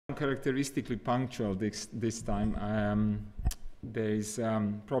Characteristically punctual this time. There is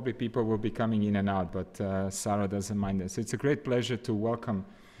probably people will be coming in and out, but Sarah doesn't mind that. So it's a great pleasure to welcome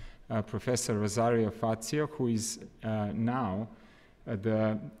Professor Rosario Fazio, who is now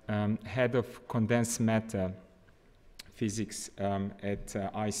the head of condensed matter physics at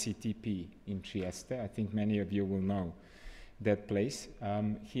ICTP in Trieste. I think many of you will know that place.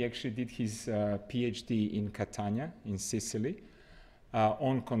 He actually did his PhD in Catania in Sicily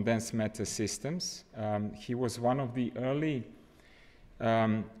on condensed matter systems. He was one of the early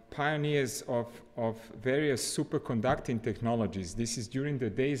pioneers of various superconducting technologies. This is during the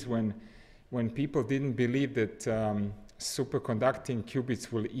days when people didn't believe that superconducting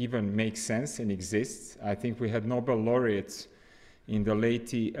qubits will even make sense and exist. I think we had Nobel laureates in the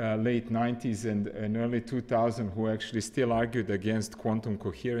late 90s and early 2000 who actually still argued against quantum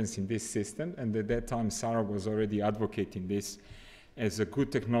coherence in this system. And at that time, Sarah was already advocating this as a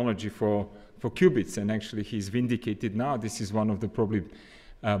good technology for qubits. And actually, he's vindicated now. This is one of the probably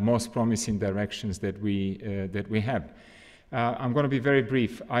most promising directions that we have. I'm going to be very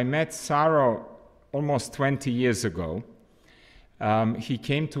brief. I met Sarah almost 20 years ago. He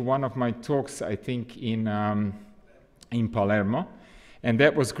came to one of my talks, I think, in Palermo. And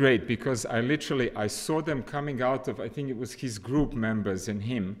that was great because I saw them coming out of, I think it was his group members and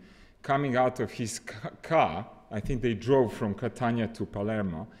him, coming out of his car. I think they drove from Catania to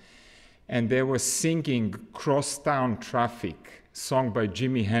Palermo. And they were singing Crosstown Traffic, song by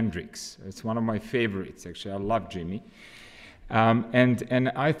Jimi Hendrix. It's one of my favorites, actually. I love Jimi.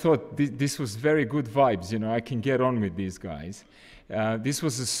 And I thought this was very good vibes. You know, I can get on with these guys. This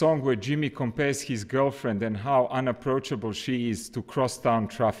was a song where Jimi compares his girlfriend and how unapproachable she is to Crosstown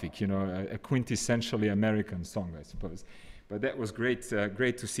Traffic, you know, a quintessentially American song, I suppose. But that was great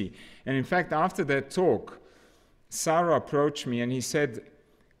to see. And in fact, after that talk, Sarah approached me and he said,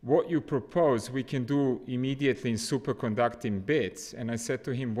 what you propose, we can do immediately in superconducting bits. And I said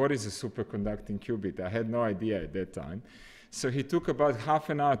to him, what is a superconducting qubit? I had no idea at that time. So he took about half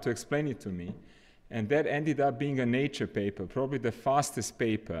an hour to explain it to me. And that ended up being a Nature paper, probably the fastest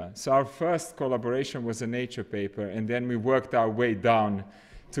paper. So our first collaboration was a Nature paper, and then we worked our way down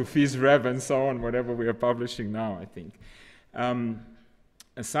to Phys Rev and so on, whatever we are publishing now, I think.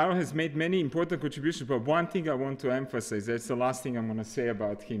 Sarah has made many important contributions, but one thing I want to emphasize, that's the last thing I'm going to say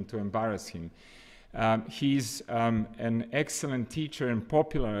about him to embarrass him. He's an excellent teacher and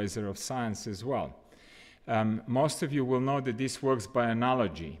popularizer of science as well. Most of you will know that this works by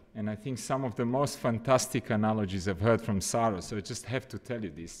analogy, and I think some of the most fantastic analogies I've heard from Sarah, so I just have to tell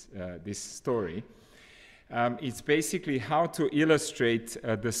you this story. It's basically how to illustrate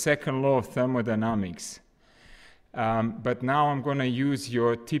the second law of thermodynamics. But now I'm going to use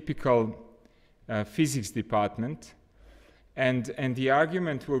your typical physics department, and the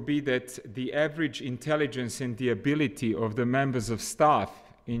argument will be that the average intelligence and the ability of the members of staff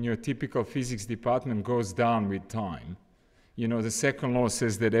in your typical physics department goes down with time. You know, the second law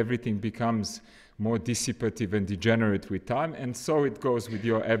says that everything becomes more dissipative and degenerate with time, and so it goes with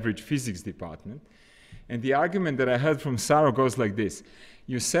your average physics department. And the argument that I heard from Sarah goes like this.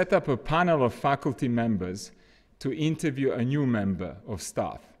 You set up a panel of faculty members to interview a new member of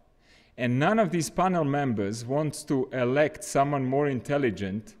staff. And none of these panel members wants to elect someone more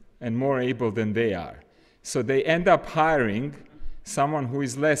intelligent and more able than they are. So they end up hiring someone who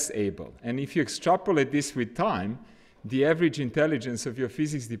is less able. And if you extrapolate this with time, the average intelligence of your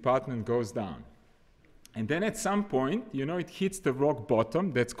physics department goes down. And then at some point, you know, it hits the rock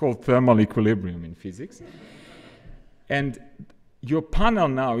bottom. That's called thermal equilibrium in physics. And your panel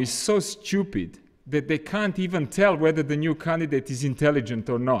now is so stupid that they can't even tell whether the new candidate is intelligent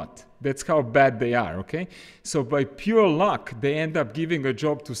or not. That's how bad they are, okay? So by pure luck, they end up giving a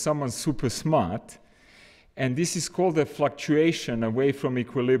job to someone super smart. And this is called a fluctuation away from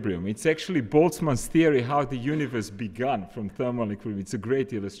equilibrium. It's actually Boltzmann's theory how the universe began from thermal equilibrium. It's a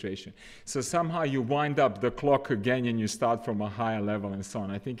great illustration. So somehow you wind up the clock again and you start from a higher level and so on.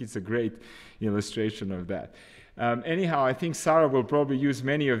 I think it's a great illustration of that. Anyhow, I think Sarah will probably use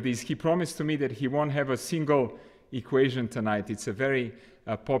many of these. He promised to me that he won't have a single equation tonight. It's a very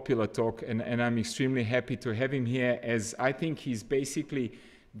popular talk, and I'm extremely happy to have him here, as I think he's basically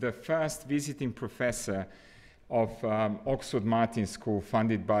the first visiting professor of Oxford Martin School,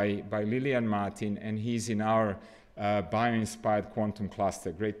 funded by Lillian Martin, and he's in our bio-inspired quantum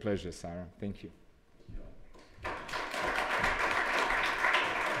cluster. Great pleasure, Sarah. Thank you.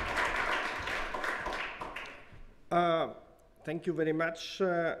 Thank you very much,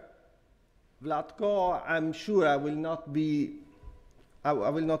 Vlatko. I'm sure I will not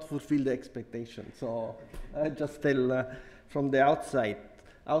fulfill the expectation. So I just tell from the outside.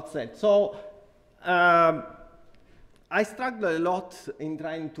 outset. So I struggled a lot in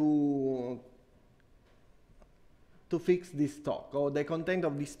trying to fix this talk, or the content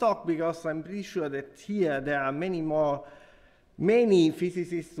of this talk, because I'm pretty sure that here there are many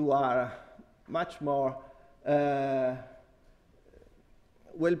physicists who are much more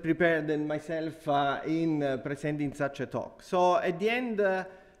well prepared than myself in presenting such a talk. So at the end,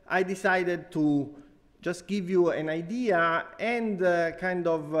 I decided to just give you an idea and kind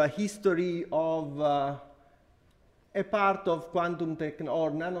of history of a part of quantum tech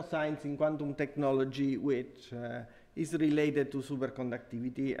or nanoscience in quantum technology, which is related to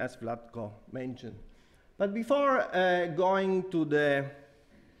superconductivity, as Vlatko mentioned. But before going to the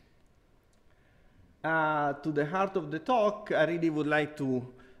heart of the talk, I really would like to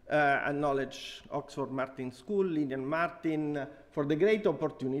acknowledge Oxford Martin School, Lilian Martin, for the great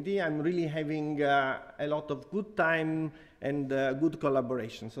opportunity. I'm really having a lot of good time and good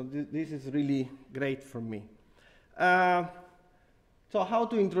collaboration. So this is really great for me. So how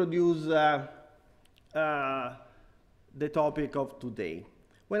to introduce the topic of today?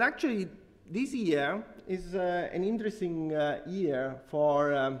 Well, actually, this year is an interesting year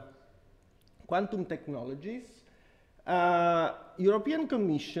for quantum technologies. European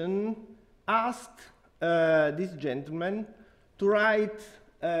Commission asked this gentleman to write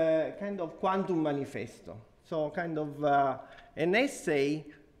a kind of quantum manifesto. So kind of an essay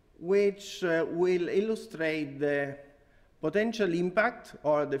which will illustrate the potential impact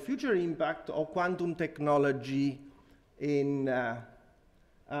or the future impact of quantum technology in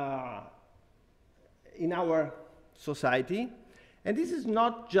our society. And this is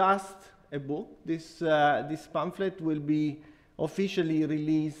not just a book. This pamphlet will be officially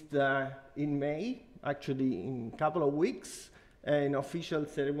released in May, actually in a couple of weeks, an official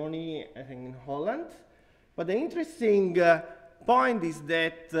ceremony, I think, in Holland. But the interesting point is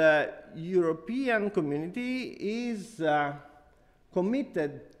that European community is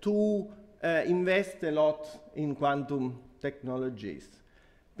committed to invest a lot in quantum technologies,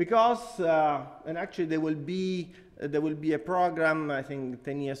 because and actually there will be a program, I think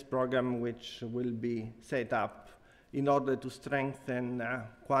 10 years program, which will be set up in order to strengthen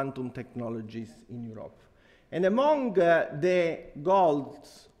quantum technologies in Europe. And among the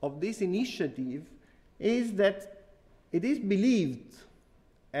goals of this initiative is that it is believed,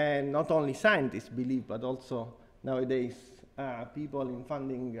 and not only scientists believe, but also nowadays people in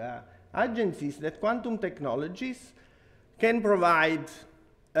funding agencies, that quantum technologies can provide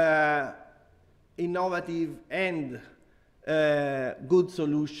innovative and good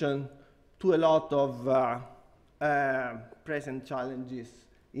solution to a lot of present challenges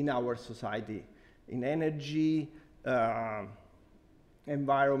in our society, in energy,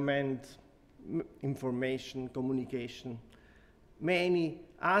 environment, information, communication, many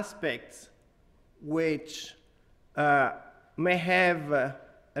aspects which may have a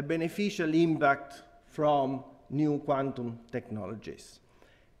beneficial impact from new quantum technologies.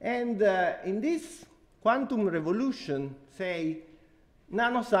 And in this quantum revolution, say,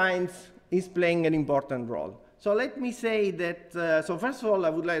 nanoscience is playing an important role. So let me say that, so first of all, I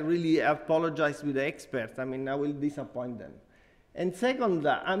would like really apologize with the experts. I mean, I will disappoint them. And second,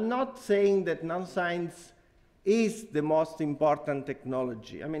 I'm not saying that nanoscience is the most important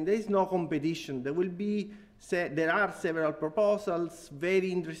technology. I mean, there is no competition. There will be, there are several proposals,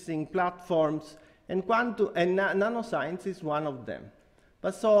 very interesting platforms, and nanoscience is one of them.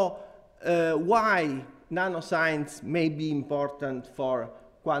 But so, why nanoscience may be important for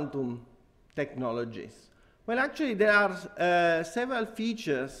quantum technologies? Well, actually, there are several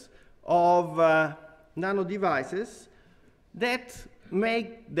features of nano devices that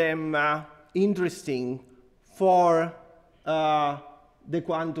make them interesting for the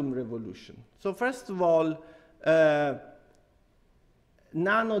quantum revolution. So first of all,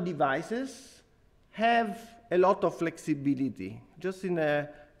 nano devices have a lot of flexibility. Just in a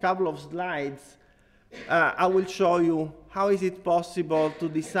couple of slides, I will show you how is it possible to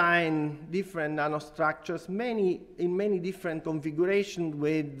design different nanostructures, in many different configurations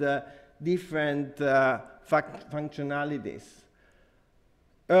with different functionalities.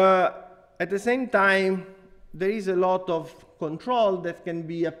 At the same time, there is a lot of control that can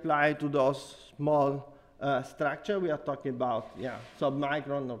be applied to those small structures. We are talking about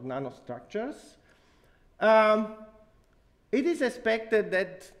submicron or nanostructures. It is expected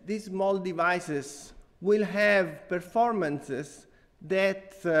that these small devices will have performances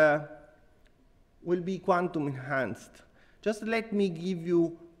that will be quantum enhanced. Just let me give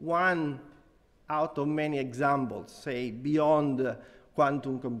you one out of many examples, say, beyond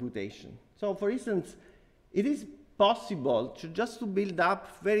quantum computation. So, for instance, it is possible just to build up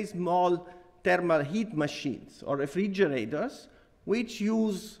very small thermal heat machines or refrigerators which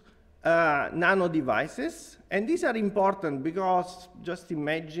use nano devices. And these are important because just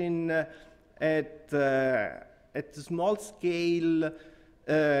imagine at small scale,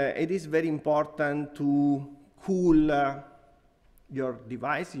 it is very important to cool your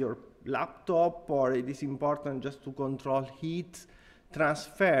device, your laptop, or it is important just to control heat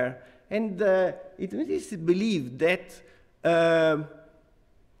transfer. And it is believed that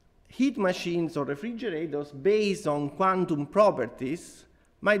heat machines or refrigerators based on quantum properties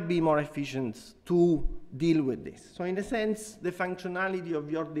might be more efficient to deal with this. So in a sense, the functionality of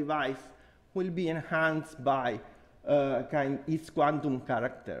your device will be enhanced by its quantum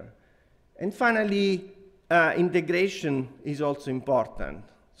character. And finally, integration is also important.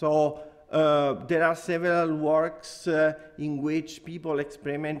 So there are several works in which people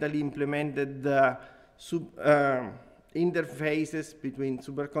experimentally implemented interfaces between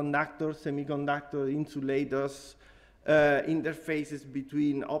superconductors, semiconductor insulators, interfaces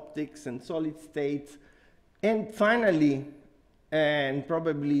between optics and solid state. And finally, and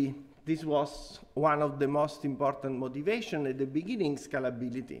probably this was one of the most important motivations at the beginning,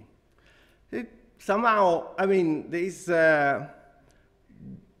 scalability. Somehow, I mean, there is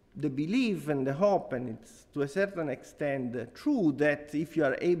the belief and the hope, and it's to a certain extent true, that if you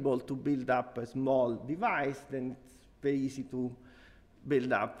are able to build up a small device, then it's very easy to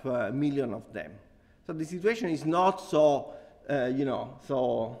build up a million of them. So the situation is not so,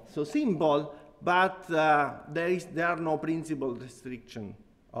 so simple, but there are no principal restriction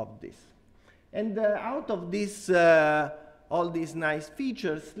of this. And out of this, all these nice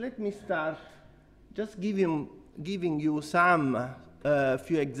features, let me start just giving you some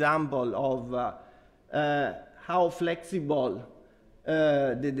few examples of how flexible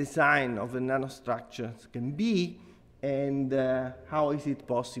the design of a nanostructure can be, and how is it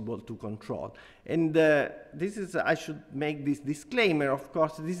possible to control. And this is, I should make this disclaimer, of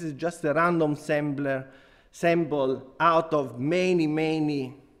course, this is just a random sample out of many,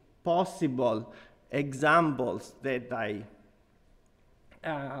 many possible examples that I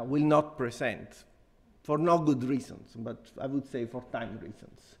will not present for no good reasons, but I would say for time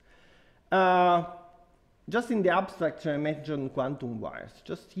reasons. Just in the abstract, I mentioned quantum wires.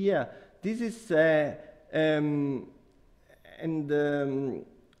 Just here, this is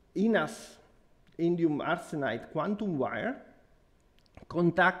INAS, indium arsenide quantum wire,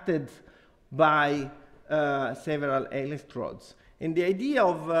 contacted by several electrodes. And the idea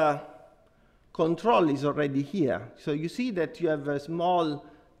of control is already here. So you see that you have a small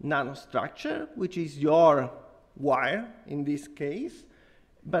nanostructure, which is your wire in this case,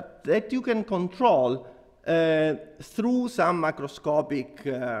 but that you can control through some macroscopic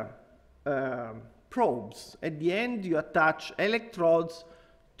probes. At the end, you attach electrodes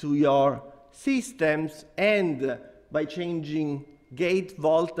to your systems, and by changing gate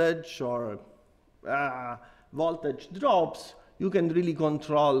voltage or voltage drops, you can really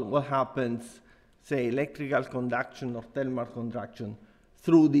control what happens, say, electrical conduction or thermal conduction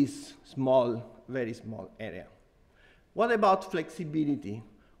through this small, very small area. What about flexibility?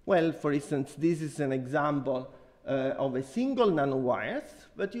 Well, for instance, this is an example of a single nanowires,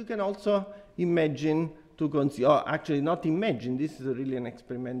 but you can also imagine to consider, or actually not imagine, this is really an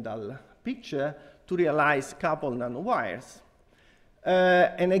experimental picture, to realize couple nanowires.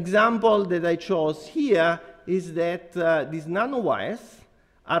 An example that I chose here is that these nanowires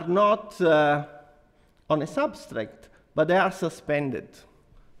are not on a substrate, but they are suspended.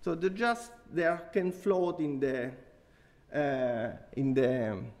 So they can float in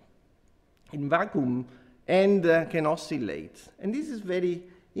vacuum and can oscillate. And this is very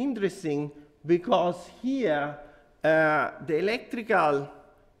interesting because here the electrical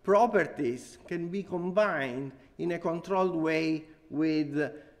properties can be combined in a controlled way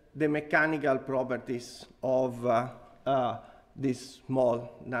with the mechanical properties of these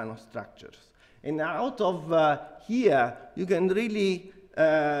small nanostructures. And out of here, you can really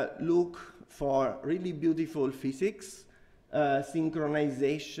look for really beautiful physics,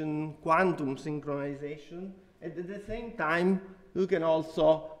 synchronization, quantum synchronization. And at the same time, you can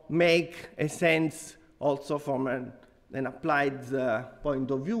also make a sense also from an applied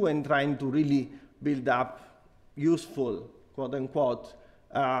point of view and trying to really build up useful, quote unquote,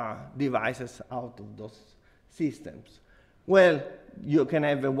 devices out of those systems. Well, you can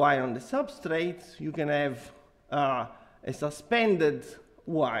have a wire on the substrate, you can have a suspended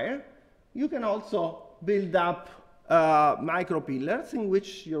wire. You can also build up micropillars in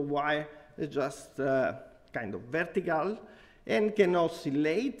which your wire is just kind of vertical and can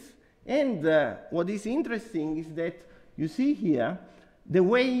oscillate. And what is interesting is that you see here the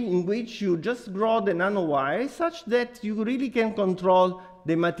way in which you just grow the nanowire is such that you really can control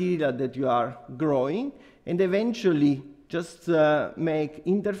the material that you are growing and eventually just make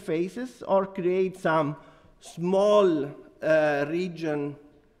interfaces or create some small region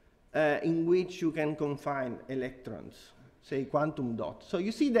in which you can confine electrons, say quantum dots. So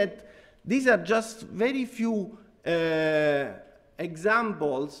you see that these are just very few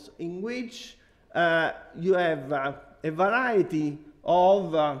examples in which you have a variety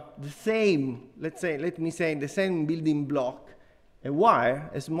of the same, let me say, the same building block,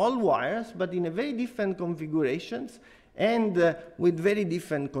 a small wires, but in a very different configurations and with very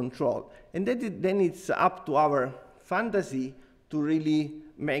different control. And then it's up to our fantasy to really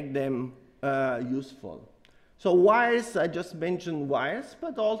make them useful. So wires, I just mentioned wires,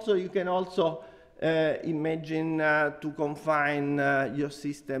 but also you can also imagine to confine your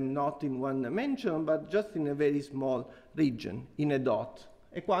system not in one dimension, but just in a very small region, in a dot,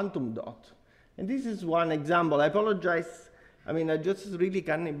 a quantum dot. And this is one example. I apologize. I mean, I just really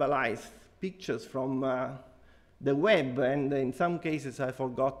cannibalized pictures from the web, and in some cases I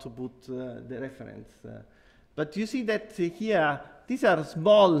forgot to put the reference. But you see that here, these are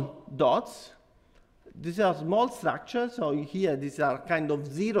small dots. These are small structures, so here these are kind of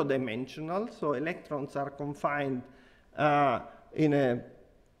zero-dimensional, so electrons are confined in a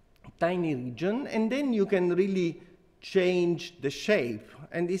tiny region, and then you can really change the shape.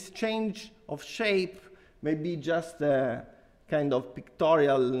 And this change of shape may be just a kind of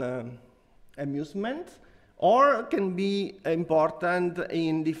pictorial amusement, or can be important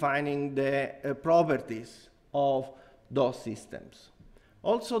in defining the properties of those systems.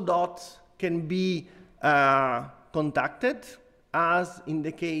 Also, dots can be contacted, as in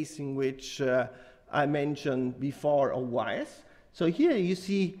the case in which I mentioned before of wires. So here you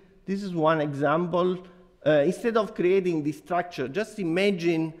see, this is one example. Instead of creating this structure, just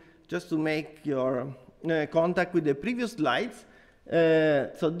imagine, just to make your contact with the previous slides,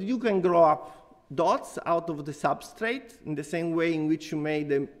 so you can grow up dots out of the substrate in the same way in which you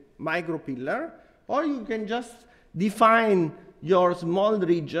made a micropillar, or you can just define your small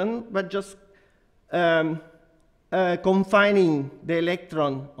region, but just confining the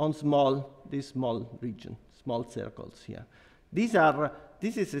electron on this small region, small circles here. This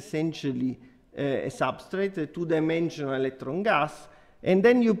is essentially a substrate, a two-dimensional electron gas, and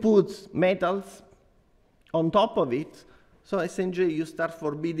then you put metals on top of it. So essentially you start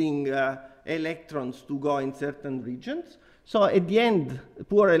forbidding electrons to go in certain regions. So at the end,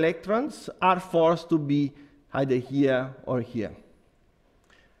 poor electrons are forced to be either here or here.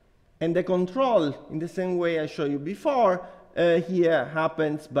 And the control, in the same way I showed you before, here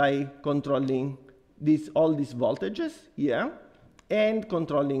happens by controlling all these voltages here and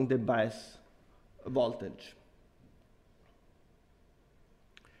controlling the bias voltage.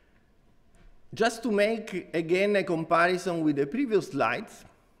 Just to make, again, a comparison with the previous slides,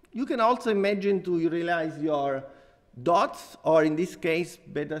 you can also imagine to realize your dots, or in this case,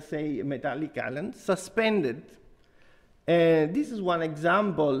 better say metallic ions, suspended. This is one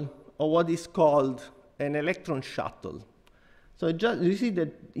example of what is called an electron shuttle. So you see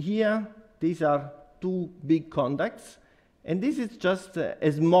that here, these are two big contacts, and this is just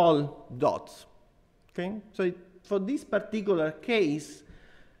a small dot. Okay? So for this particular case,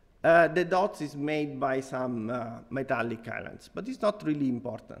 the dots is made by some metallic ions, but it's not really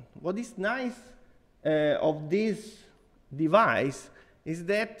important. What is nice of this device is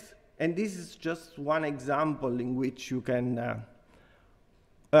that, and this is just one example in which you can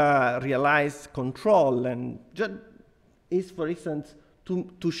realize control, and is, for instance,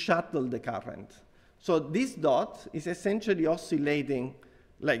 to shuttle the current. So this dot is essentially oscillating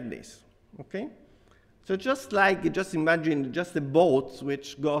like this, okay? So just imagine just a boat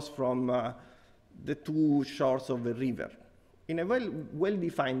which goes from the two shores of a river in a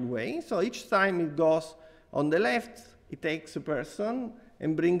well-defined way. So each time it goes on the left, it takes a person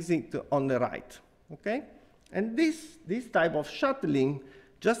and brings it on the right, okay? And this type of shuttling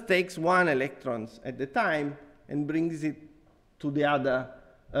just takes one electron at a time and brings it to the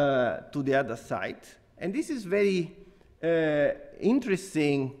other side. And this is very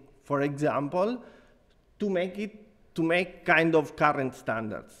interesting, for example, to make kind of current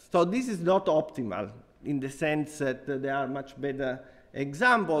standards. So this is not optimal in the sense that there are much better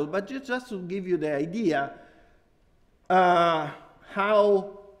examples, but just to give you the idea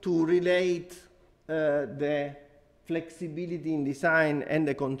how to relate the flexibility in design and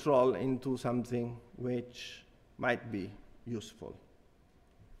the control into something which might be useful.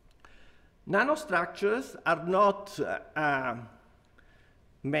 Nanostructures are not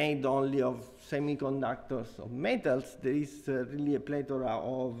made only of semiconductors, of metals. There is really a plethora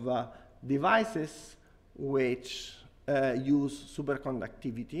of devices which use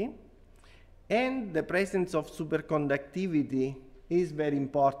superconductivity. And the presence of superconductivity is very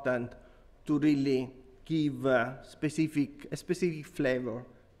important to really give a specific flavor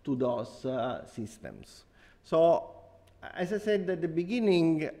to those systems. So, as I said at the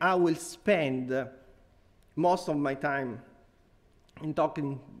beginning, I will spend most of my time in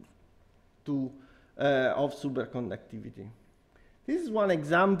talking of superconductivity. This is one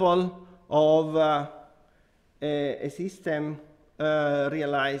example of a system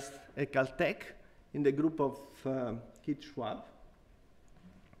realized at Caltech in the group of Keith Schwab.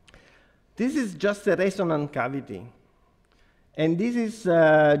 This is just a resonant cavity. And this is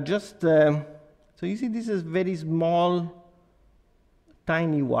so you see this is very small,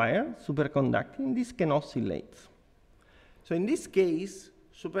 tiny wire, superconducting. This can oscillate. So in this case,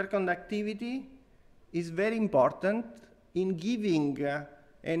 superconductivity is very important in giving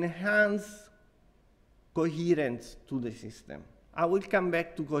enhanced coherence to the system. I will come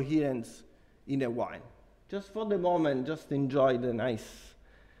back to coherence in a while. Just for the moment, just enjoy the nice.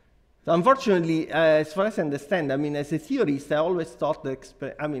 So unfortunately, as far as I understand, I mean, as a theorist, I always thought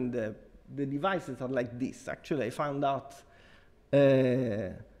the devices are like this. Actually, I found out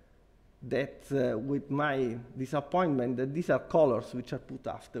that with my disappointment that these are colors which are put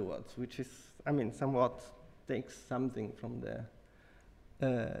afterwards, which is, I mean, somewhat takes something from the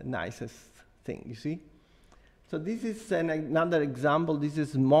nicest thing, you see? So this is another example. This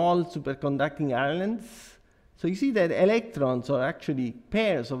is small superconducting islands. So you see that electrons, or actually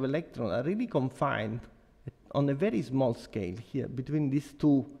pairs of electrons, are really confined on a very small scale here, between these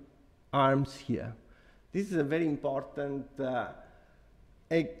two arms here. This is a very important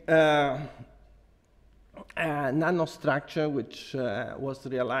nanostructure which was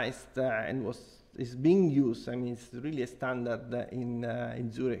realized and is being used. I mean, it's really a standard in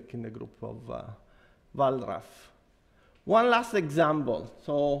Zurich in the group of Wallraff. One last example.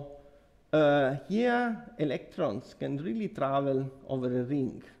 So here, electrons can really travel over a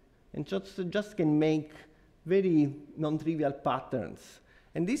ring and just can make very non-trivial patterns.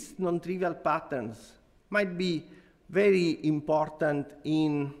 And these non-trivial patterns might be very important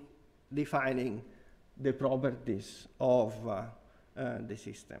in defining the properties of the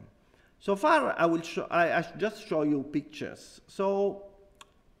system. So far, I just show you pictures. So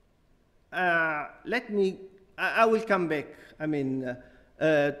I will come back, I mean,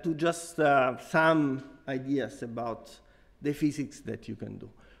 to just some ideas about the physics that you can do.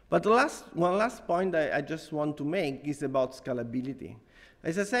 But one last point I just want to make is about scalability.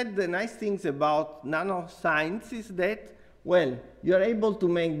 As I said, the nice things about nanoscience is that, well, you're able to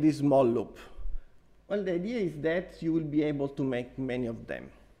make this small loop. Well, the idea is that you will be able to make many of them,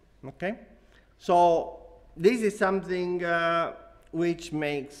 okay? So this is something which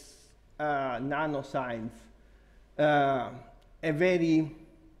makes nanoscience a very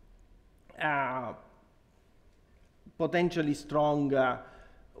potentially strong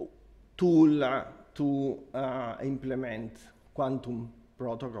tool to implement quantum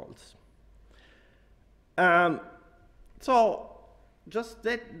protocols. So just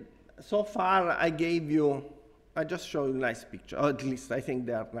that, so far I just showed you nice pictures, or at least I think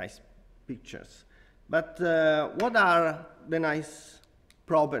they are nice pictures. But what are the nice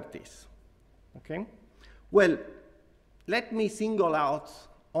properties? Okay. Well, let me single out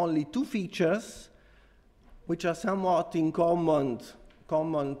only two features which are somewhat in common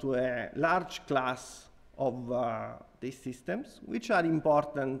to a large class of these systems, which are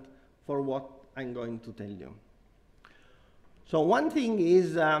important for what I'm going to tell you. So one thing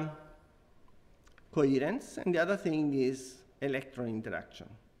is coherence, and the other thing is electron interaction.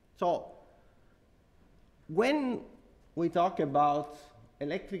 So when we talk about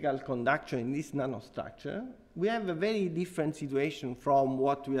electrical conduction in this nanostructure, we have a very different situation from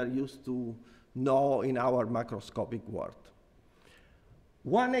what we are used to know in our macroscopic world.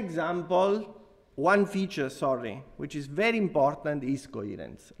 One feature, which is very important is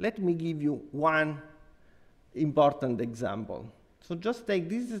coherence. Let me give you one important example. So just take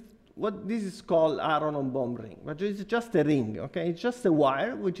this is what this is called Aronon bomb ring, but it's just a ring, okay? It's just a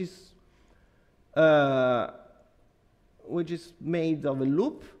wire which is made of a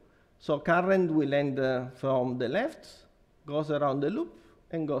loop. So current will end from the left, goes around the loop,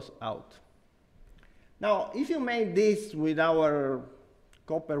 and goes out. Now, if you made this with our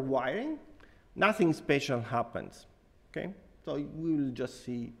copper wiring, nothing special happens, okay? So we will just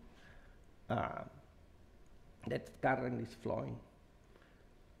see that current is flowing.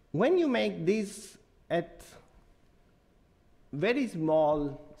 When you make this at very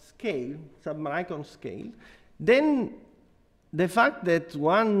small scale, submicron scale, then the fact that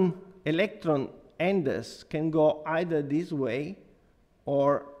one electron enters can go either this way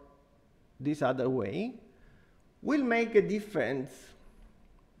or this other way will make a difference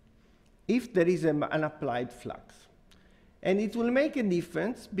if there is an applied flux. And it will make a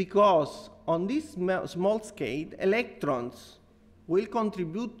difference because on this small scale, electrons will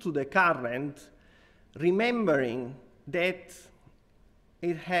contribute to the current, remembering that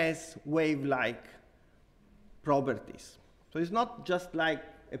it has wave-like properties. So it's not just like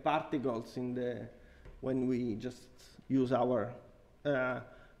a particles in the, when we just use our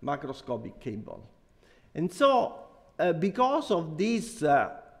macroscopic cable. And so because of this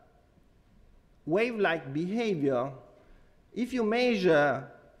wave-like behavior, if you measure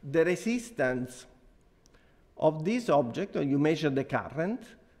the resistance of this object, or you measure the current,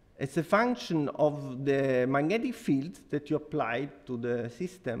 as a function of the magnetic field that you applied to the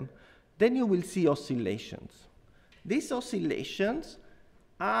system, then you will see oscillations. These oscillations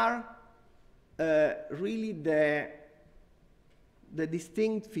are really the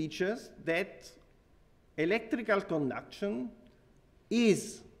distinct features that electrical conduction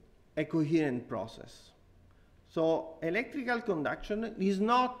is a coherent process. So electrical conduction is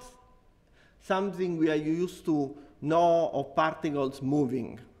not something we are used to know of particles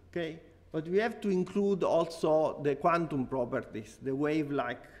moving, okay? But we have to include also the quantum properties, the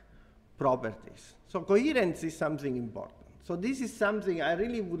wave-like properties. So coherence is something important. So this is something I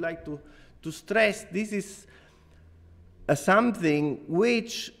really would like to stress. This is something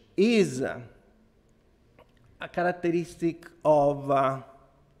which is a characteristic of a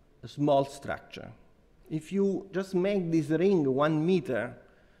small structure. If you just make this ring 1 meter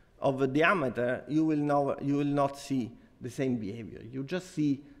of a diameter, you will not see the same behavior. You just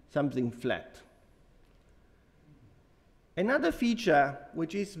see something flat. Another feature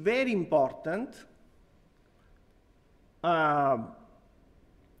which is very important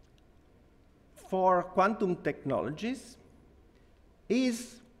for quantum technologies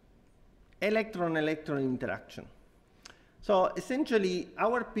is electron-electron interaction. So essentially,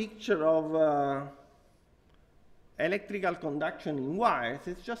 our picture of electrical conduction in wires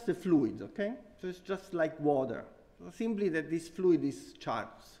is just a fluid, okay? So it's just like water. So simply that this fluid is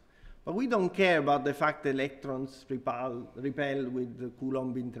charged. But we don't care about the fact that electrons repel with the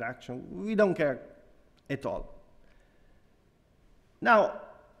Coulomb interaction. We don't care at all. Now,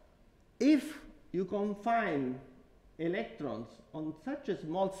 if you confine electrons on such a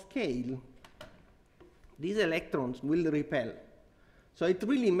small scale, these electrons will repel. So it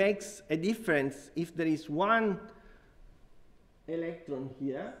really makes a difference if there is one electron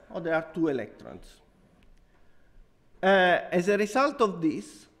here or there are 2 electrons. As a result of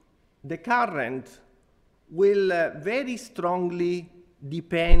this, the current will very strongly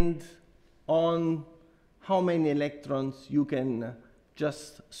depend on how many electrons you can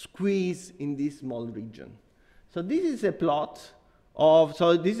just squeeze in this small region. So this is a plot of,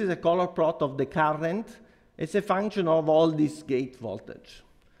 so this is a color plot of the current. It's a function of all this gate voltage.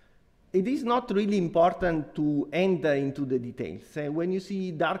 It is not really important to enter into the details. When you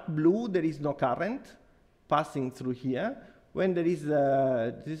see dark blue, there is no current passing through here. When there is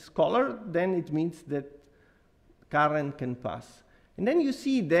this color, then it means that current can pass. And then you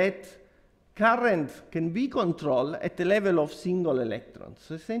see that current can be controlled at the level of single electrons.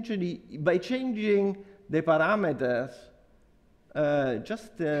 So essentially, by changing the parameters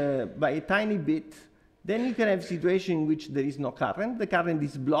just by a tiny bit, then you can have a situation in which there is no current, the current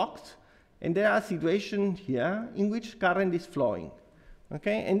is blocked, and there are situations here in which current is flowing.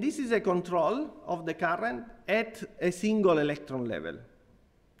 Okay? And this is a control of the current at a single electron level.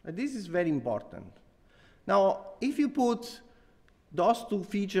 This is very important. Now, if you put those 2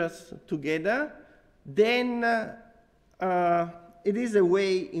 features together, then it is a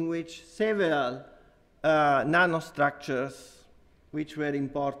way in which several nanostructures, which were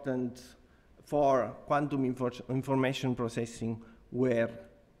important for quantum information processing, were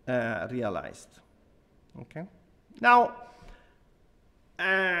realized. Okay? Now,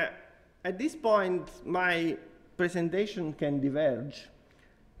 at this point, my presentation can diverge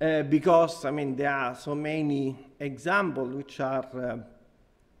because, I mean, there are so many examples which are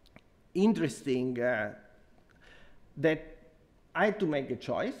interesting that I had to make a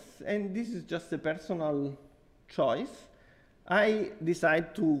choice, and this is just a personal choice. I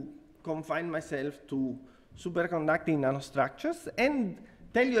decided to confine myself to superconducting nanostructures and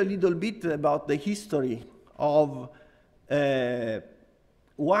tell you a little bit about the history of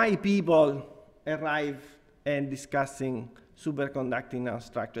why people arrive and discussing superconducting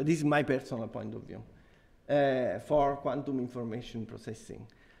nanostructure. This is my personal point of view. for quantum information processing.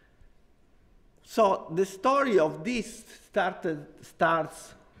 So the story of this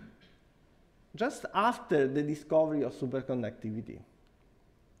starts just after the discovery of superconductivity.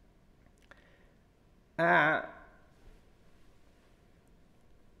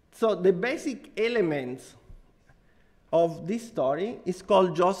 So the basic elements of this story is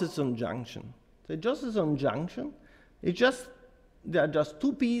called Josephson junction. The Josephson junction is there are just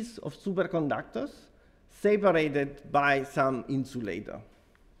two pieces of superconductors separated by some insulator.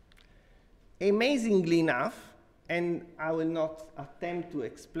 Amazingly enough, and I will not attempt to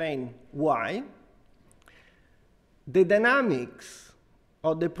explain why, the dynamics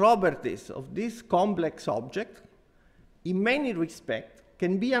or the properties of this complex object, in many respects,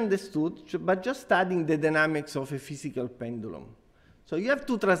 can be understood by just studying the dynamics of a physical pendulum. So you have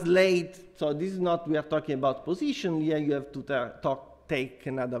to translate, so this is not, we are talking about position, here you have to take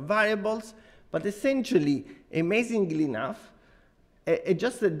another variables, but essentially, amazingly enough,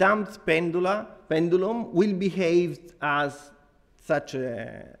 just a damped pendulum will behave as such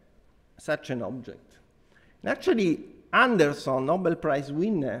an object. And actually, Anderson, Nobel Prize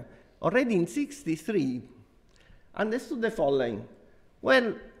winner, already in '63, understood the following.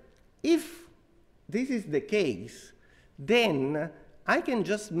 Well, if this is the case, then I can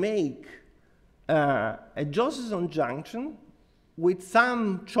just make a Josephson junction with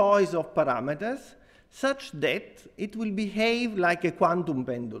some choice of parameters such that it will behave like a quantum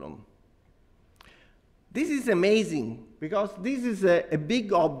pendulum. This is amazing because this is a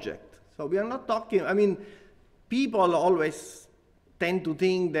big object. So we are not talking, I mean, people always tend to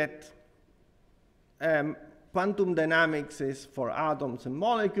think that quantum dynamics is for atoms and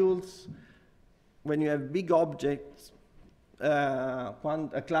molecules. When you have big objects,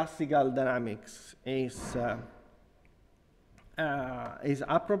 classical dynamics is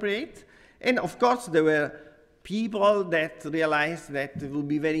appropriate. And of course, there were people that realized that it would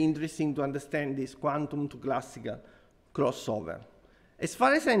be very interesting to understand this quantum to classical crossover. As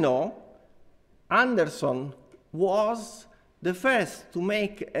far as I know, Anderson was the first to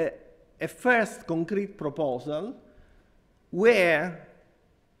make a first concrete proposal where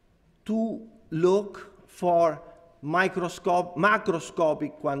to look for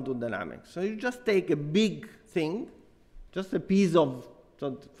macroscopic quantum dynamics. So you just take a big thing, just a piece of,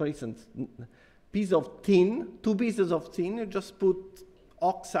 so for instance, piece of tin, 2 pieces of tin, you just put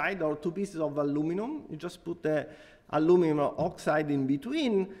oxide or 2 pieces of aluminum, you just put the aluminum oxide in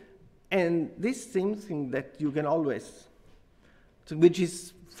between, and this something that you can always, which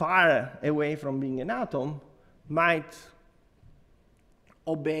is far away from being an atom, might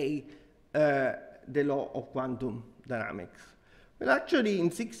obey the law of quantum dynamics. Well, actually,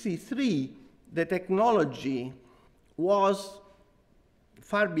 in '63, the technology was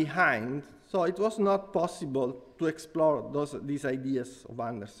far behind, so it was not possible to explore these ideas of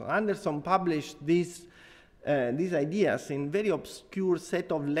Anderson. Anderson published these ideas in very obscure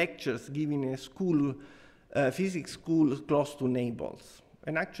set of lectures given in a school, physics school close to Naples.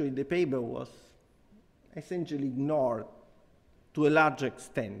 And actually, the paper was essentially ignored to a large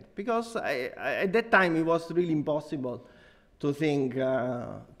extent, because at that time it was really impossible to think,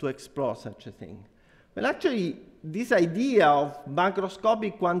 to explore such a thing. Well, actually, this idea of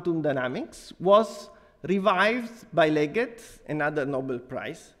macroscopic quantum dynamics was revived by Leggett, another Nobel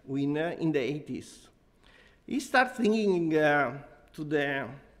Prize winner, in the '80s. He started thinking to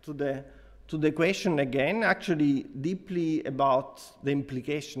the question again, actually deeply about the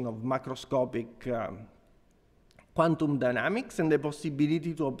implication of macroscopic quantum dynamics and the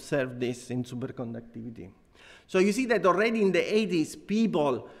possibility to observe this in superconductivity. So you see that already in the '80s,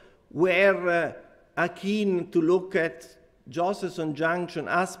 people were keen to look at Josephson junction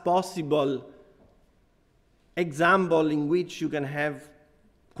as possible example in which you can have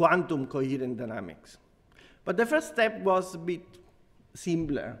quantum coherent dynamics. But the first step was a bit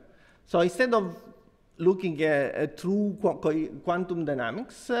simpler. So instead of looking at true quantum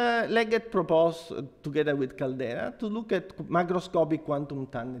dynamics, Leggett proposed, together with Caldera, to look at macroscopic quantum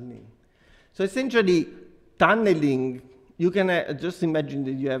tunneling. So essentially, tunneling, you can just imagine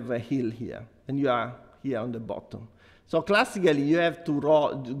that you have a hill here, and you are here on the bottom. So classically, you have to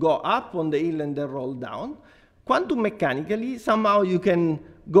go up on the hill and then roll down. Quantum mechanically, somehow you can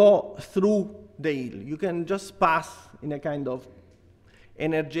go through the hill. You can just pass in a kind of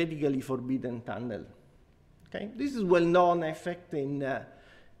energetically forbidden tunnel. Okay? This is well-known effect in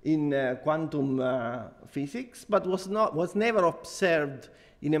quantum physics, but was never observed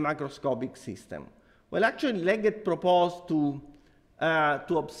in a macroscopic system. Well, actually, Leggett proposed to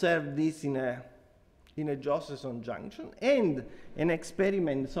observe this in in a Josephson junction, and an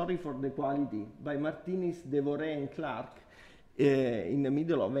experiment, sorry for the quality, by Martinez, Devoré, and Clark in the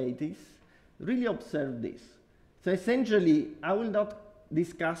middle of 80s, really observed this. So essentially, I will not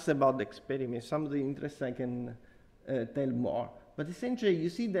discuss about the experiment. Some of the interest I can tell more. But essentially, you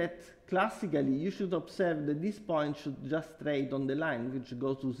see that classically, you should observe that this point should just trade on the line, which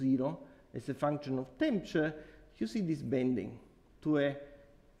goes to 0 as a function of temperature. You see this bending to a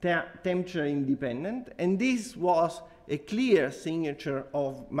temperature independent, and this was a clear signature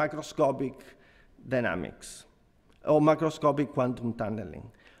of macroscopic dynamics or macroscopic quantum tunneling.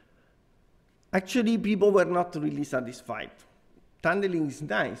 Actually, people were not really satisfied. Tunneling is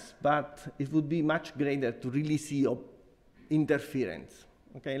nice, but it would be much greater to really see interference,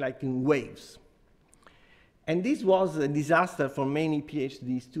 okay, like in waves. And this was a disaster for many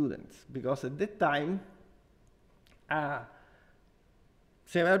PhD students, because at that time,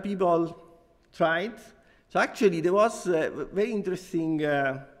 several people tried. So actually, there was very interesting,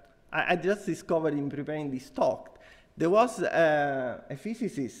 I just discovered in preparing this talk, there was a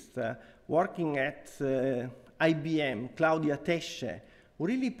physicist working at IBM, Claudia Tesche, who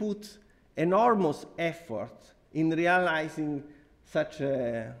really put enormous effort in realizing such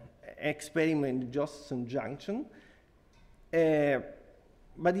an experiment in Josephson junction.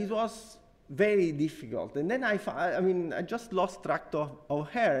 But it was very difficult. And then I just lost track of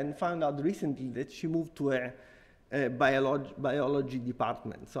her and found out recently that she moved to a biology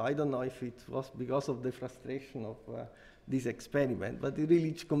department. So I don't know if it was because of the frustration of this experiment, but it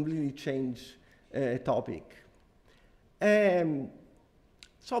really completely changed topic.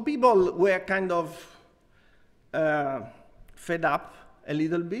 So people were kind of fed up a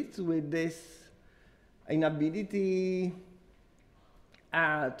little bit with this inability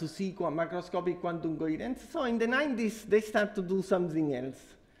to see macroscopic quantum coherence. So in the 90s, they started to do something else.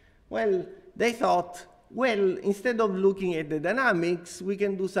 Well, they thought, well, instead of looking at the dynamics, we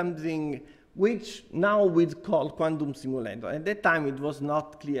can do something which now we call quantum simulator. At that time, it was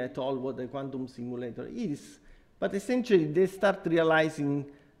not clear at all what a quantum simulator is. But essentially, they start realizing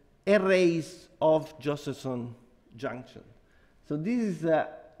arrays of Josephson junction. So this is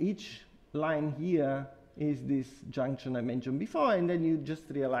each line here is this junction I mentioned before, and then you just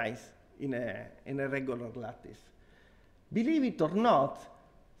realize in a regular lattice. Believe it or not,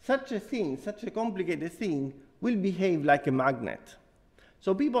 such a thing, such a complicated thing, will behave like a magnet.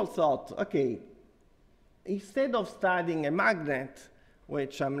 So people thought, okay, instead of studying a magnet,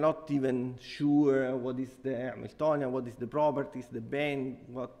 which I'm not even sure what is the Hamiltonian, what is the properties, the band,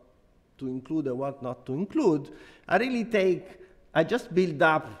 what to include and what not to include, I just build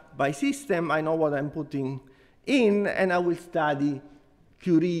up by system, I know what I'm putting in, and I will study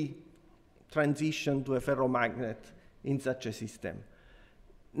Curie transition to a ferromagnet in such a system.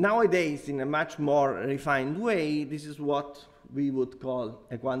 Nowadays, in a much more refined way, this is what we would call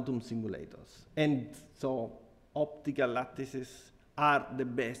a quantum simulators. And so optical lattices are the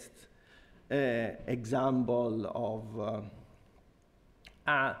best example of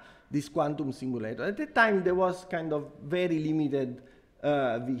this quantum simulator. At the time, there was kind of very limited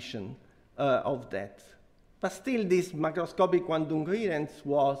vision of that. But still, this macroscopic quantum coherence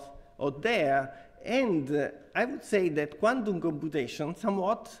was out there, and I would say that quantum computation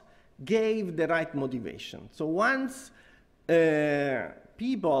somewhat gave the right motivation. So once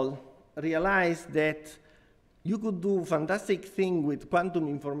people realized that you could do fantastic thing with quantum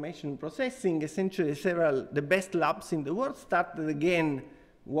information processing, essentially the best labs in the world started again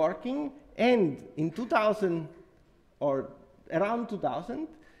working, and in 2000 or around 2000,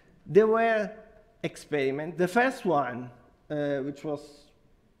 there were experiments. The first one, which was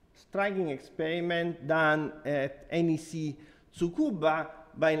striking experiment done at NEC Tsukuba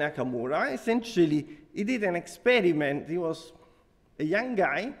by Nakamura. Essentially, he did an experiment. He was a young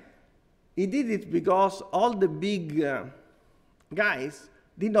guy. He did it because all the big guys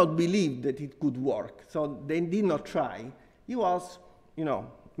did not believe that it could work, so they did not try. He was,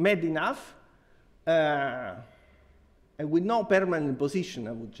 mad enough, and with no permanent position,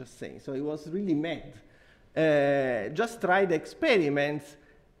 I would just say. So he was really mad. Just tried experiments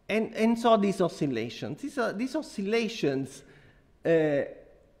and saw these oscillations. These oscillations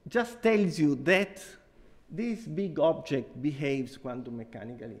just tells you that this big object behaves quantum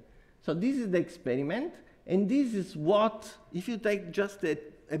mechanically. So this is the experiment, and this is what, if you take just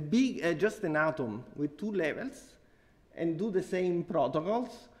just an atom with two levels and do the same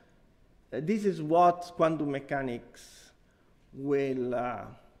protocols, this is what quantum mechanics will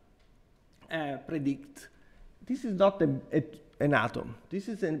predict. This is not an atom. This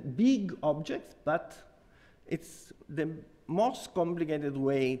is a big object, but it's the most complicated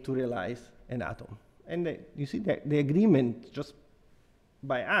way to realize an atom. And you see that the agreement just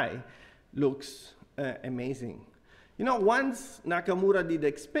by eye looks amazing. You know, once Nakamura did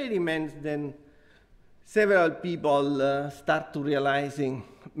experiments, then several people start to realizing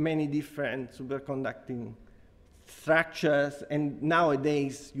many different superconducting structures, and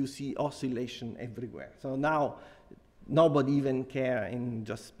nowadays you see oscillation everywhere. So now nobody even care in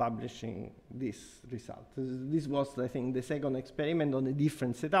just publishing this result. This was, I think, the second experiment on a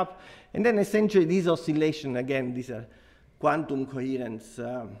different setup. And then essentially this oscillation, again, these are quantum coherence,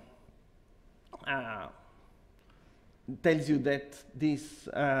 tells you that this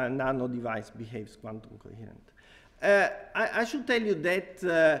nano device behaves quantum coherent. I should tell you that,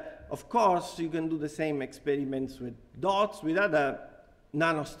 of course, you can do the same experiments with dots, with other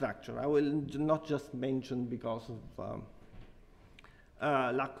nanostructure. I will not just mention because of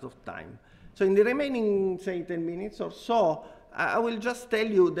lack of time. So in the remaining, say, 10 minutes or so, I will just tell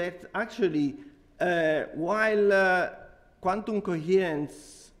you that actually, while quantum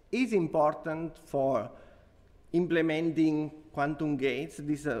coherence is important for implementing quantum gates,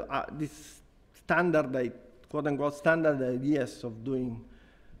 this standard, quote-unquote, standard ideas of doing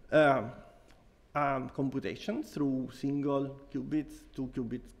computation through single qubits,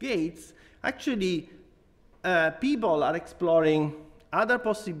 2-qubit gates, actually people are exploring other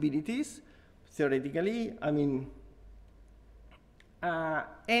possibilities, theoretically, I mean,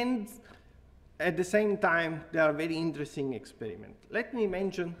 and at the same time, there are very interesting experiments. Let me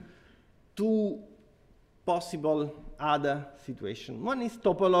mention two possible other situations. One is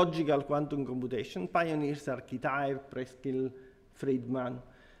topological quantum computation. Pioneers are Kitaev, Preskill, Friedman.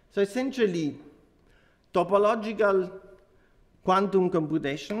 So essentially, topological quantum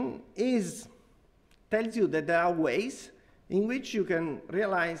computation tells you that there are ways in which you can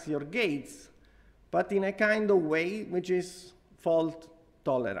realize your gates, but in a kind of way which is fault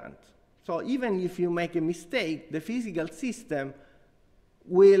tolerant. So even if you make a mistake, the physical system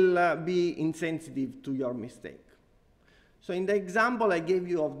will be insensitive to your mistake. So in the example I gave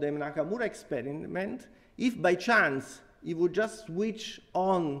you of the Nakamura experiment, if by chance you would just switch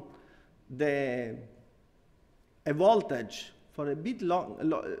on a voltage for a bit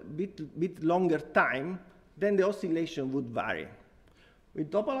longer time, then the oscillation would vary. With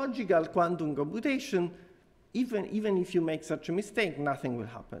topological quantum computation, even if you make such a mistake, nothing will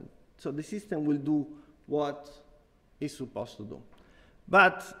happen. So the system will do what it's supposed to do.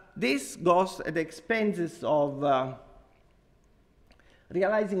 But this goes at the expenses of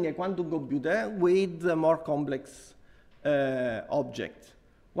realizing a quantum computer with more complex objects.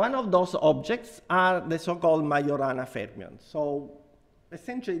 One of those objects are the so-called Majorana fermions. So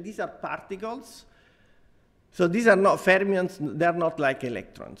essentially, these are particles. So these are not fermions, they're not like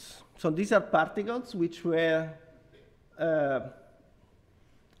electrons. So these are particles which were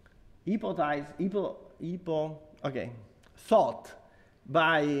thought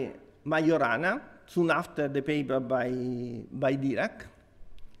by Majorana soon after the paper by Dirac.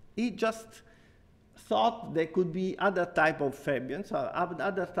 He just thought there could be other type of fermions or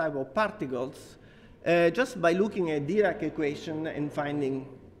other type of particles just by looking at Dirac equation and finding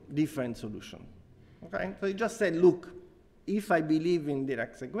different solution. Okay, so he just said, look, if I believe in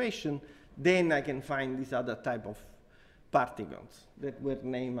Dirac's equation, then I can find this other type of particles that were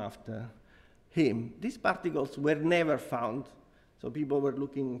named after him. These particles were never found, so people were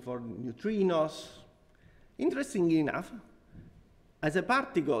looking for neutrinos. Interestingly enough, as a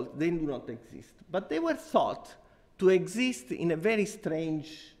particle, they do not exist, but they were thought to exist in a very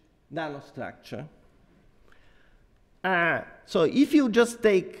strange nanostructure. So if you just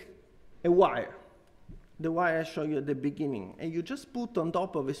take a wire, the wire I showed you at the beginning, and you just put on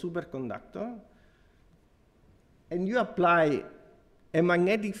top of a superconductor, and you apply a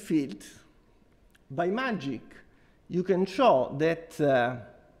magnetic field, by magic, you can show that,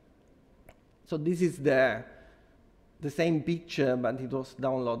 so this is the same picture, but it was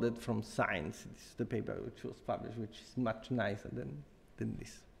downloaded from Science. This is the paper which was published, which is much nicer than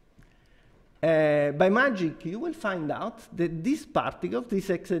this. By magic, you will find out that these particles, this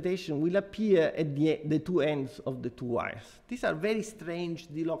excitation, will appear at the two ends of the two wires. These are very strange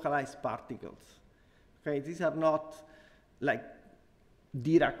delocalized particles. Okay, these are not like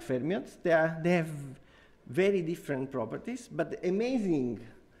Dirac fermions. They have very different properties, but amazing.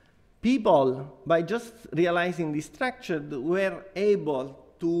 People, by just realizing this structure, were able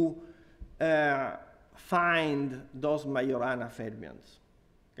to find those Majorana fermions.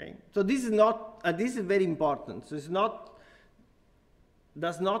 Okay, so this is not. This is very important. So it's not.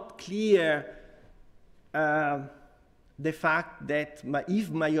 Does not clear the fact that if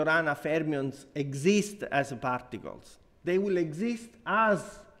Majorana fermions exist as particles, they will exist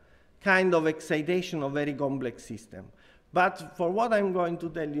as kind of excitation of very complex system. But for what I'm going to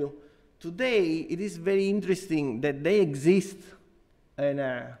tell you today, it is very interesting that they exist in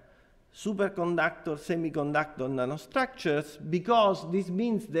a superconductor, semiconductor nanostructures, because this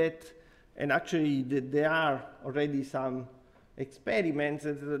means that, and actually there are already some experiments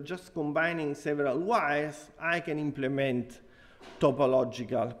that are just combining several wires, I can implement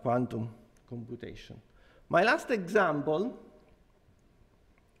topological quantum computation. My last example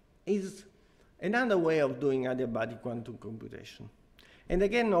is another way of doing adiabatic quantum computation. And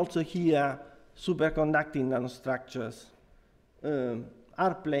again, also here, superconducting nanostructures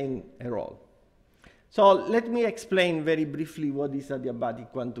are playing a role. So let me explain very briefly what is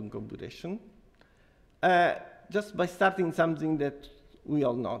adiabatic quantum computation. Just by starting something that we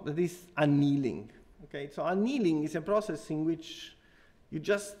all know, that is annealing. Okay, so annealing is a process in which you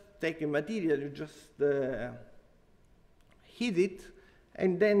just take a material, you just heat it,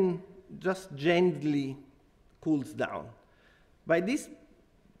 and then just gently cools down. By this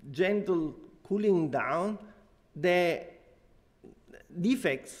gentle cooling down, the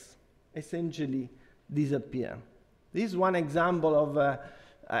defects essentially disappear. This is one example of,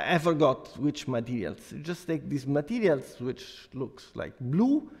 I forgot which materials. You just take these materials, which looks like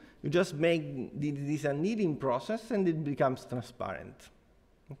blue, you just make this annealing process and it becomes transparent.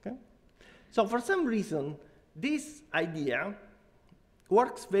 Okay? So for some reason, this idea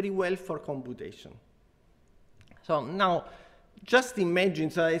works very well for computation. So now, just imagine,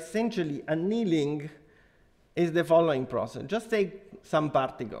 so essentially annealing is the following process. Just take some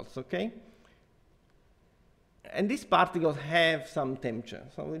particles, okay? And these particles have some temperature,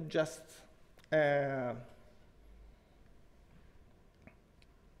 so we just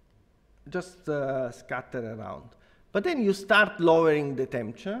scatter around. But then you start lowering the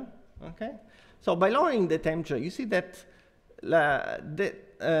temperature, okay? So by lowering the temperature, you see that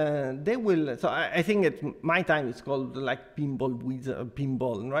they will, so I think at my time it's called like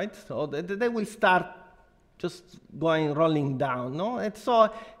pinball, right? So they will start just rolling down, no? And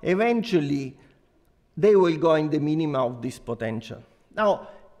so eventually they will go in the minima of this potential. Now,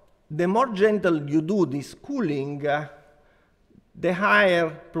 the more gentle you do this cooling, the higher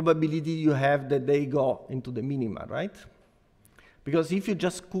probability you have that they go into the minima, right? Because if you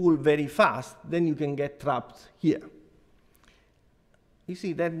just cool very fast, then you can get trapped here. You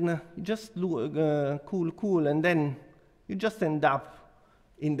see, then you just cool, and then you just end up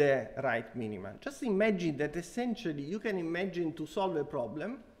in the right minima. Just imagine that essentially you can imagine to solve a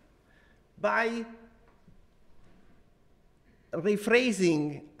problem by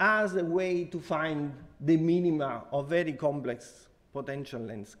rephrasing as a way to find the minima of very complex potential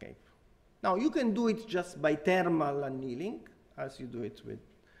landscape. Now, you can do it just by thermal annealing, as you do it with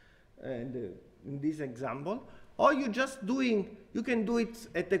in this example, or you can do it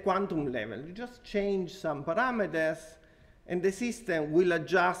at the quantum level. You just change some parameters, and the system will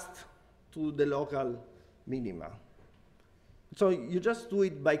adjust to the local minima. So you just do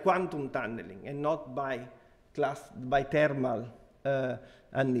it by quantum tunneling and not by thermal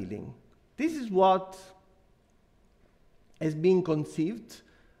annealing. This is what has been conceived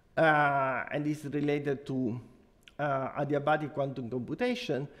and is related to adiabatic quantum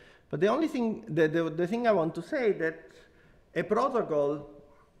computation. But the only thing, the thing I want to say that a protocol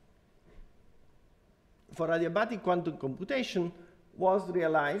for adiabatic quantum computation was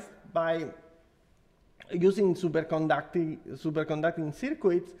realized by using superconducting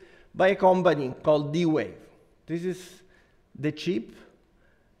circuits by a company called D-Wave. This is the chip.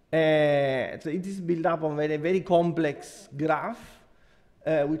 So it is built up on a very complex graph,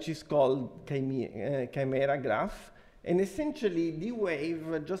 which is called chimera graph. And essentially,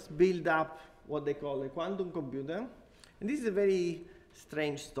 D-Wave just built up what they call a quantum computer. And this is a very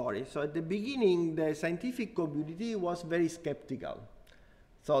strange story. So at the beginning, the scientific community was very skeptical.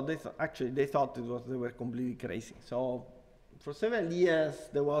 So they thought they were completely crazy. So for several years,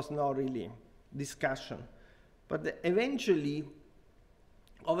 there was no really discussion. But eventually,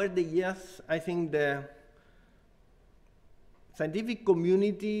 over the years, I think the scientific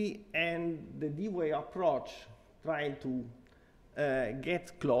community and the D-Wave approach trying to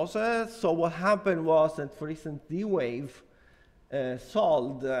get closer. So what happened was that, for instance, D-Wave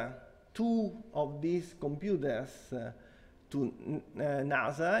sold 2 of these computers to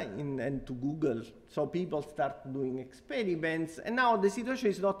NASA and to Google. So people start doing experiments, and now the situation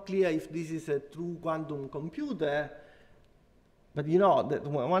is not clear if this is a true quantum computer. But you know, that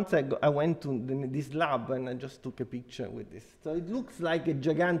once I went to this lab and I just took a picture with this. So it looks like a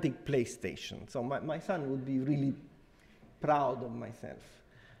gigantic PlayStation. So my son would be really proud of myself.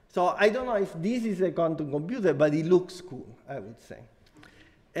 So I don't know if this is a quantum computer, but it looks cool, I would say.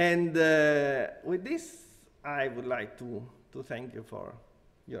 And with this, I would like to thank you for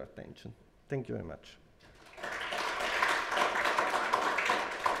your attention. Thank you very much. I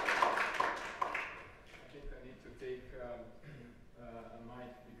think I need to take a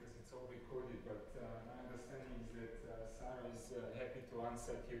mic because it's all recorded, but my understanding is that Sarah is happy to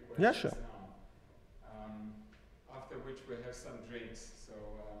answer a few questions Yeah, sure. now. After which we have some drinks, so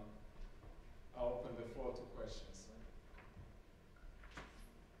I'll open the floor to questions.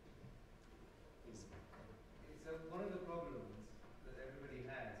 One of the problems that everybody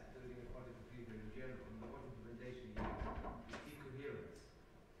has, including the quantum computer in general, and the quantum implementation unit, is decoherence.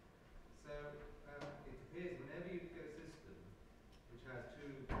 So it appears whenever you get a system which has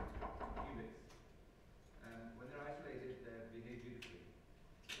two qubits, when they're isolated, they behave beautifully.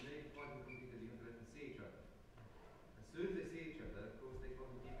 When they use quantum computer, you have to let them see each other. As soon as they see each other, of course, they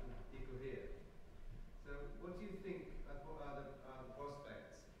decohere. So what do you think are the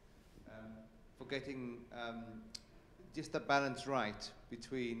prospects for getting just the balance right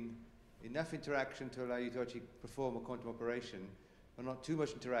between enough interaction to allow you to actually perform a quantum operation, but not too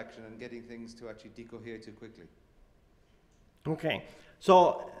much interaction and getting things to actually decohere too quickly? Okay,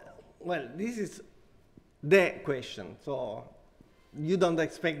 so, well, this is the question. So you don't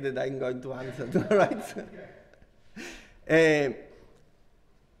expect that I'm going to answer, right?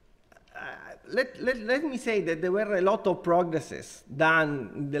 Let me say that there were a lot of progresses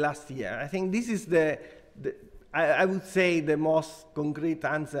done in the last year. I think this is I would say the most concrete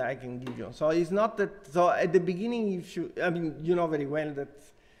answer I can give you. So it's not that, so at the beginning, I mean, you know very well that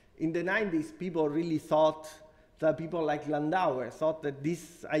in the 90s, people really thought, that people like Landauer thought that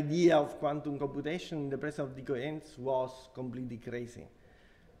this idea of quantum computation in the presence of decoherence was completely crazy.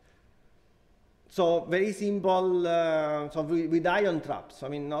 So very simple, so with ion traps, I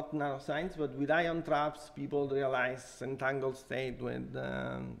mean, not nanoscience, but with ion traps, people realize entangled state with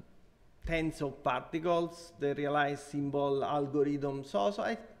tens of particles. They realize simple algorithms. So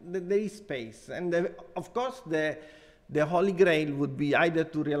there is space. And of course, the holy grail would be either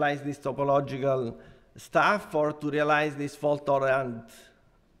to realize this topological stuff or to realize these fault-tolerant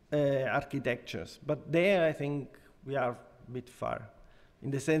architectures. But there, I think we are a bit far,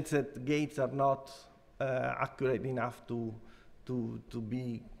 in the sense that gates are not accurate enough to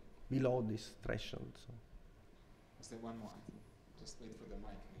be below this threshold. So. Is there one more? Just wait for the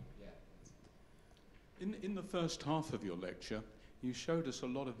mic. In the first half of your lecture, you showed us a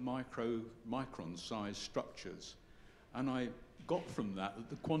lot of micron-sized structures, and I got from that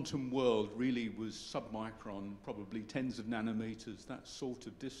the quantum world really was submicron, probably tens of nanometers, that sort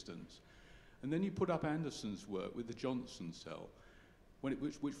of distance. And then you put up Anderson's work with the Johnson cell,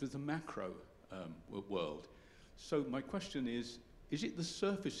 which was the macro world. So my question is it the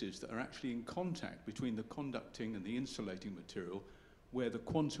surfaces that are actually in contact between the conducting and the insulating material where the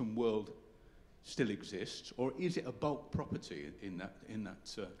quantum world still exists, or is it a bulk property in that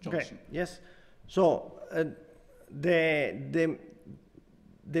Johnson? Okay. Yes. So the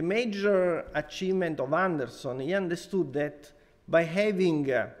major achievement of Anderson, he understood that by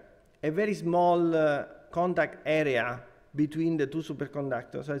having a very small contact area between the two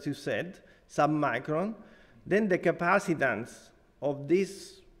superconductors, as you said, submicron, then the capacitance of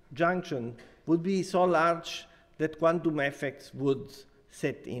this junction would be so large that quantum effects would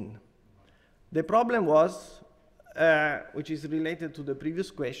set in. The problem was, which is related to the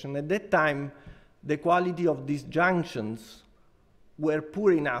previous question, at that time, the quality of these junctions were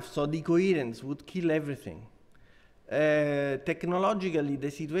poor enough, so decoherence would kill everything. Technologically,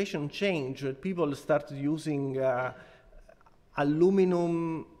 the situation changed. People started using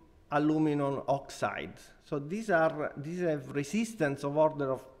aluminum oxide. So these have resistance of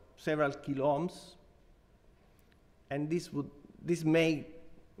order of several kilo ohms, and this made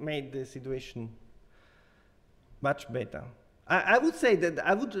the situation much better. I would say that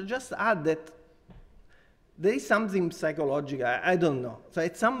I would just add that there is something psychological. I don't know. So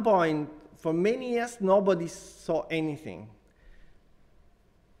at some point, for many years, nobody saw anything.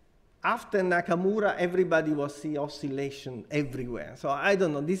 After Nakamura, everybody was seeing oscillation everywhere. So I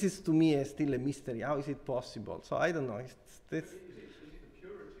don't know. This is, to me, still a mystery. How is it possible? So I don't know. Is it the purity of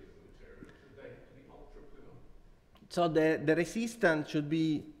the material? Should they have to be ultra pure? So the resistance should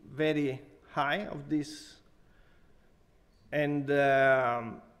be very high of this, and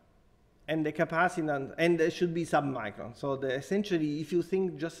the capacitance, and it should be submicron. So essentially, if you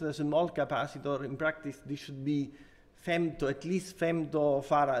think just as a small capacitor, in practice, this should be at least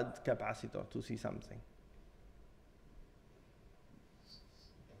femtofarad capacitor to see something.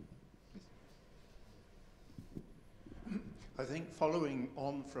 I think following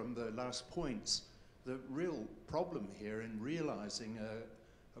on from the last points, the real problem here in realizing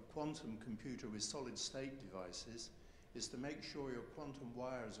a quantum computer with solid state devices is to make sure your quantum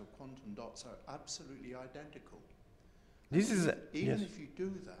wires or quantum dots are absolutely identical. This is Even yes. if you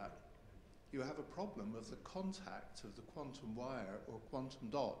do that, you have a problem of the contact of the quantum wire or quantum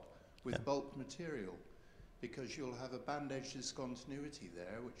dot with bulk material, because you'll have a band-edge discontinuity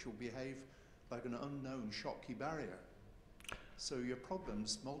there which will behave like an unknown Schottky barrier. So your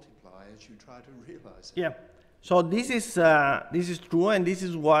problems multiply as you try to realize it. Yeah. So this is true, and this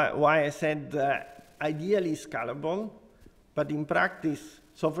is why I said ideally scalable, but in practice.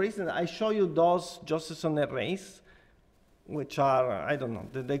 So for instance, I show you those Josephson arrays, which are, I don't know,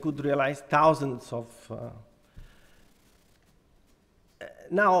 they could realize thousands of.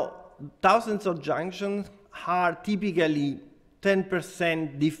 Now, thousands of junctions are typically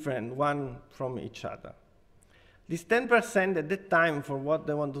 10% different one from each other. This 10% at that time for what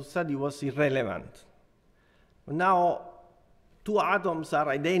they want to study was irrelevant. Now, two atoms are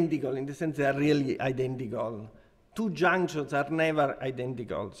identical in the sense they are really identical. Two junctions are never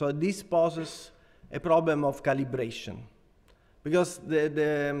identical. So this poses a problem of calibration, because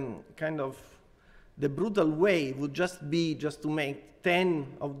the kind of the brutal way would just be to make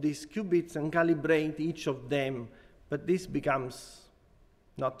 10 of these qubits and calibrate each of them, but this becomes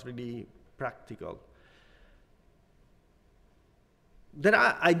not really practical. There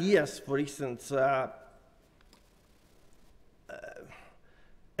are ideas, for instance, a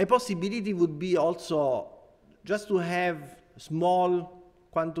possibility would be also just to have small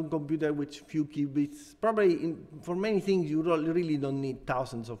quantum computer with few qubits. Probably for many things you really don't need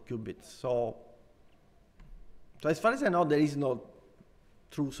thousands of qubits. So as far as I know, there is no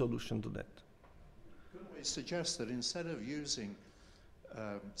true solution to that. Could I suggest that instead of using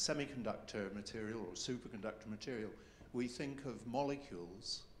semiconductor material or superconductor material, we think of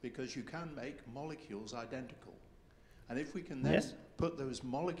molecules, because you can make molecules identical. And if we can then put those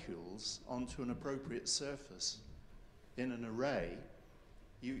molecules onto an appropriate surface in an array,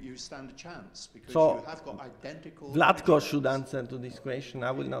 you stand a chance, because you have got identical. Vlatko should answer to this question.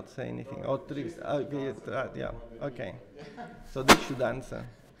 I will not say anything. Okay, yeah, okay. So they should answer.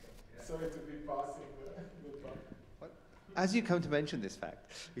 Sorry to be passing As you come to mention this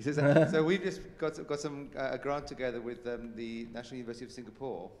fact, he says, so we've just got some a grant together with the National University of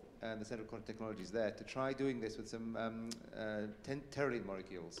Singapore and the Centre of Quantum Technologies there to try doing this with some terylene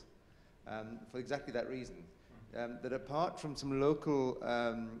molecules for exactly that reason. That apart from some local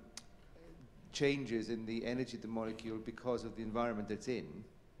changes in the energy of the molecule because of the environment it's in,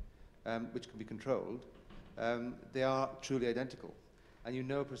 which can be controlled, they are truly identical. And you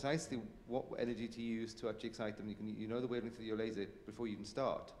know precisely what energy to use to actually excite them. You know the wavelength of your laser before you even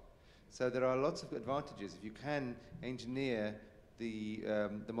start. So there are lots of advantages if you can engineer the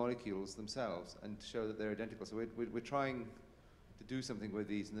molecules themselves and show that they're identical. So we're trying to do something with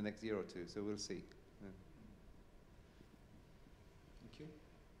these in the next year or two, so we'll see. Yeah. Thank you.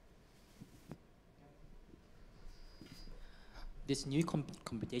 This new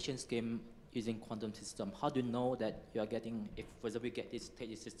computation scheme using quantum system, how do you know that you are getting, if for example you take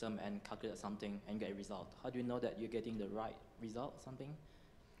this system and calculate something and get a result, how do you know that you're getting the right result or something?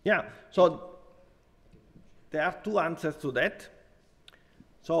 Yeah, so there are two answers to that.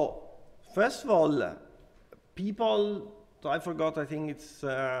 So first of all, people, so I forgot, I think it's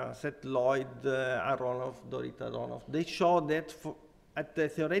Seth Lloyd, Aronoff, Dorit Aronoff, they show that at the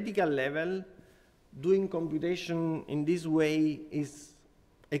theoretical level, doing computation in this way is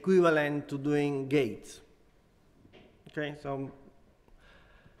equivalent to doing gates. Okay, so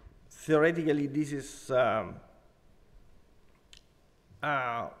theoretically this is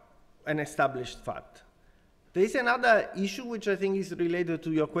an established fact. There is another issue which I think is related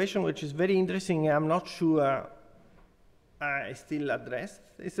to your question, which is very interesting. I'm not sure I still addressed.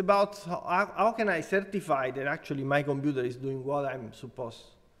 It's about how can I certify that actually my computer is doing what I'm supposed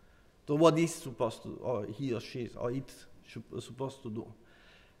to, what is supposed to, or he or she is, or it's supposed to do.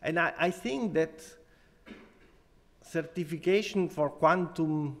 And I think that certification for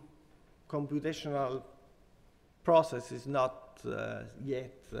quantum computational process is not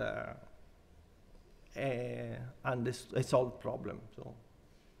yet a solved problem. So.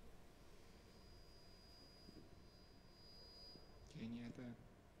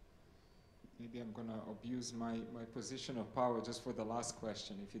 Maybe I'm going to abuse my position of power just for the last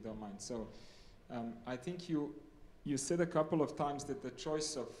question, if you don't mind. So I think you said a couple of times that the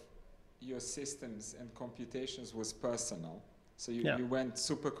choice of your systems and computations was personal. So you went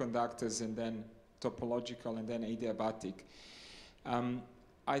superconductors and then topological and then adiabatic.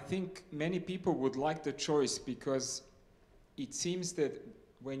 I think many people would like the choice because it seems that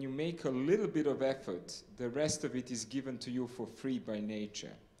when you make a little bit of effort, the rest of it is given to you for free by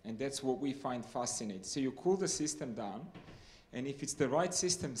nature. And that's what we find fascinating. So you cool the system down, and if it's the right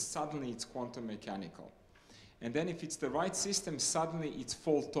system, suddenly it's quantum mechanical. And then if it's the right system, suddenly it's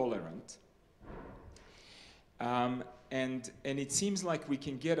fault tolerant. And it seems like we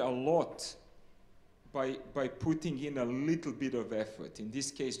can get a lot by putting in a little bit of effort. In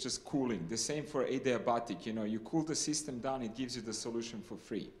this case, just cooling. The same for adiabatic. You know, you cool the system down, it gives you the solution for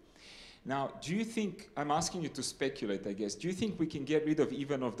free. Now, do you think, I'm asking you to speculate, I guess, do you think we can get rid of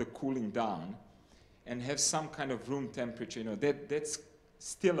even of the cooling down and have some kind of room temperature? You know, that's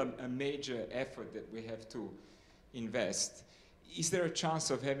still a major effort that we have to invest. Is there a chance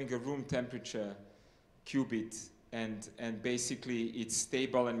of having a room temperature qubit and basically it's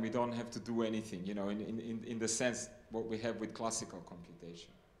stable and we don't have to do anything, you know, in the sense what we have with classical computation?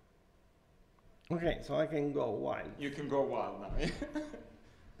 Okay, so I can go wild. You can go wild now.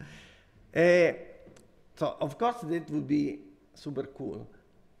 So of course that would be super cool,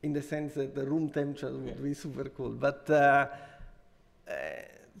 in the sense that the room temperature would be super cool. But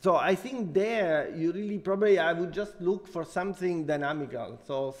so I think there you really probably I would just look for something dynamical.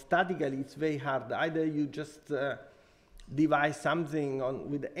 So statically it's very hard. Either you just devise something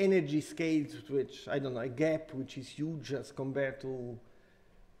with energy scales, which I don't know, a gap which is huge as compared to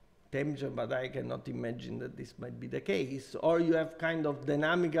temperature, but I cannot imagine that this might be the case. Or you have kind of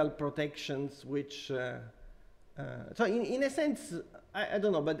dynamical protections, which, so in a sense, I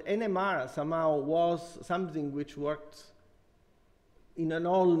don't know, but NMR somehow was something which worked in an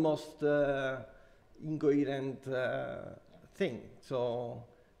almost incoherent thing. So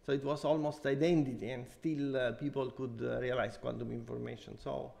it was almost identity, and still people could realize quantum information.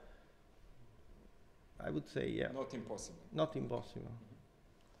 So I would say, yeah. Not impossible. Not impossible.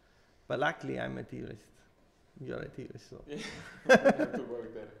 But luckily, I'm a theorist. You're a theorist, so. Yeah. We have to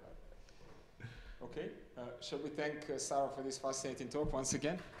work that hard. Okay, shall we thank Sarah for this fascinating talk once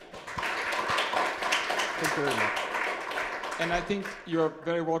again? Thank you very much. And I think you're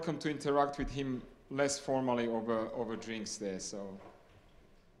very welcome to interact with him less formally over drinks there. So.